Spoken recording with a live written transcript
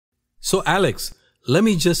So Alex, let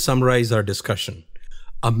me just summarize our discussion.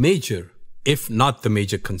 A major, if not the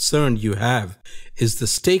major concern you have, is the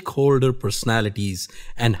stakeholder personalities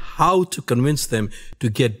and how to convince them to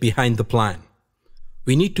get behind the plan.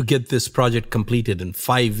 We need to get this project completed in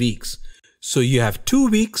 5 weeks. So you have 2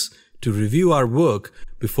 weeks to review our work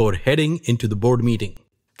before heading into the board meeting.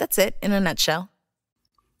 That's it in a nutshell.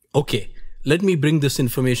 Okay, let me bring this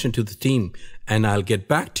information to the team and I'll get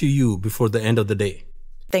back to you before the end of the day.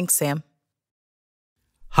 Thanks, Sam.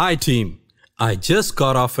 Hi team, I just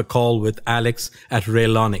got off a call with Alex at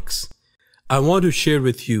eLearning. I want to share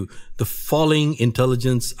with you the following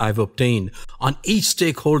intelligence I've obtained on each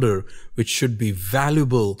stakeholder, which should be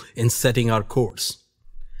valuable in setting our course.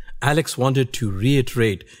 Alex wanted to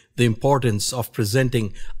reiterate the importance of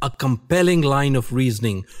presenting a compelling line of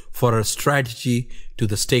reasoning for our strategy to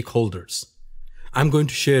the stakeholders. I'm going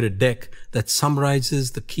to share a deck that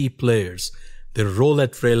summarizes the key players, their role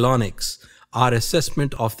at eLearning, our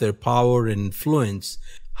assessment of their power and influence,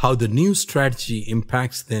 how the new strategy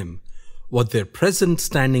impacts them, what their present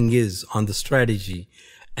standing is on the strategy,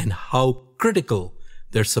 and how critical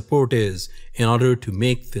their support is in order to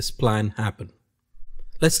make this plan happen.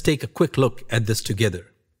 Let's take a quick look at this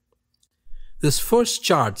together. This first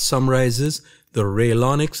chart summarizes the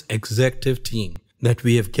eLearning executive team that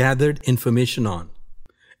we have gathered information on.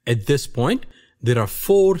 At this point, there are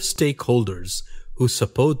 4 stakeholders who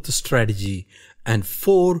support the strategy and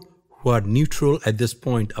 4 who are neutral at this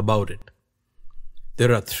point about it.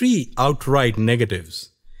 There are 3 outright negatives.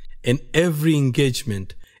 In every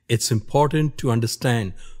engagement, it's important to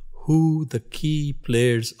understand who the key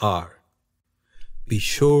players are. Be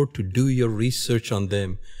sure to do your research on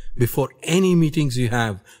them before any meetings you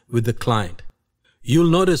have with the client. You'll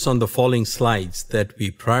notice on the following slides that we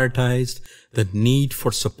prioritized the need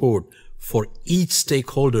for support for each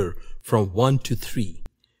stakeholder from 1 to 3,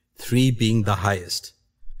 3 being the highest.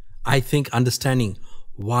 I think understanding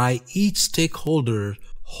why each stakeholder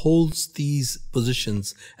holds these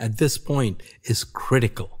positions at this point is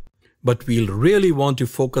critical. But we'll really want to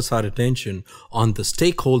focus our attention on the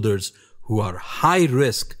stakeholders who are high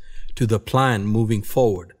risk to the plan moving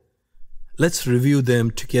forward. Let's review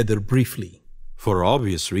them together briefly. For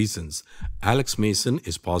obvious reasons, Alex Mason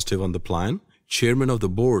is positive on the plan. Chairman of the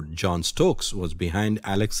board, John Stokes, was behind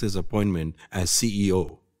Alex's appointment as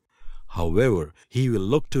CEO. However, he will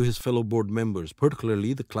look to his fellow board members,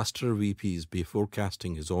 particularly the cluster VPs, before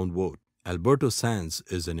casting his own vote. Alberto Sanz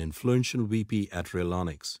is an influential VP at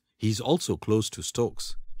eLearning. He's also close to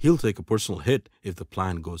Stokes. He'll take a personal hit if the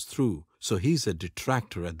plan goes through, so he's a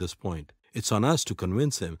detractor at this point. It's on us to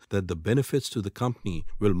convince him that the benefits to the company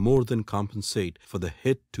will more than compensate for the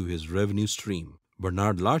hit to his revenue stream.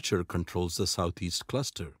 Bernard Larcher controls the Southeast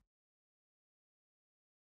cluster.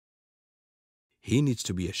 He needs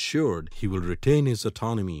to be assured he will retain his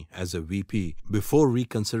autonomy as a VP before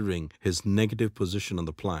reconsidering his negative position on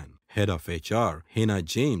the plan. Head of HR, Hannah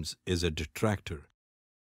James, is a detractor.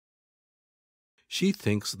 She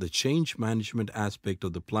thinks the change management aspect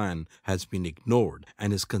of the plan has been ignored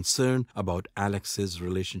and is concerned about Alex's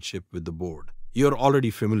relationship with the board. You're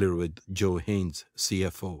already familiar with Joe Haynes,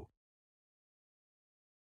 CFO.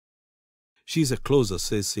 She's a close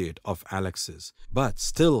associate of Alex's, but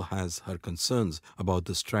still has her concerns about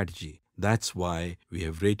the strategy. That's why we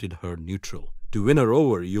have rated her neutral. To win her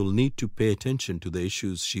over, you'll need to pay attention to the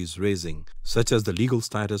issues she's raising, such as the legal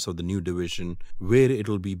status of the new division, where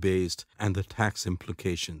it'll be based, and the tax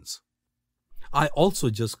implications. I also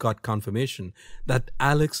just got confirmation that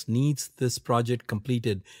Alex needs this project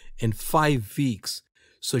completed in 5 weeks,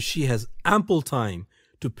 so she has ample time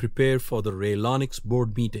to prepare for the eLearning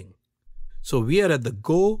board meeting. So we are at the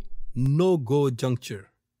go, no-go juncture.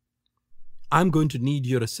 I'm going to need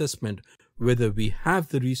your assessment whether we have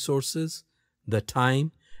the resources, the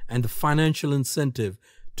time, and the financial incentive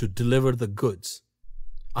to deliver the goods.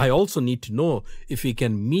 I also need to know if we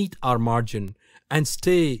can meet our margin and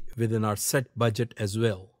stay within our set budget as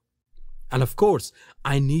well. And of course,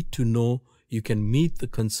 I need to know you can meet the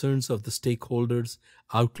concerns of the stakeholders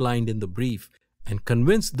outlined in the brief and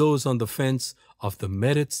convince those on the fence of the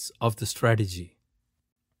merits of the strategy.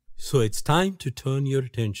 So it's time to turn your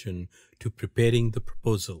attention to preparing the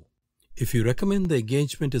proposal. If you recommend the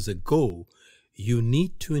engagement as a go, you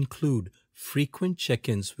need to include frequent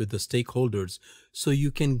check-ins with the stakeholders so you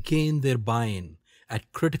can gain their buy-in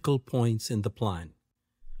at critical points in the plan.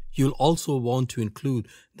 You'll also want to include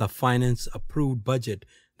the finance-approved budget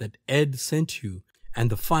that Ed sent you and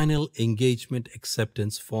the final engagement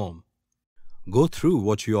acceptance form. Go through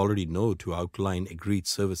what you already know to outline agreed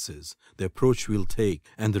services, the approach we'll take,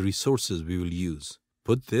 and the resources we will use.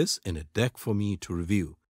 Put this in a deck for me to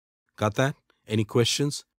review. Got that? Any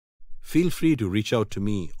questions? Feel free to reach out to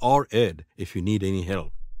me or Ed if you need any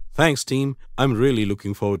help. Thanks, team. I'm really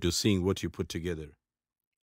looking forward to seeing what you put together.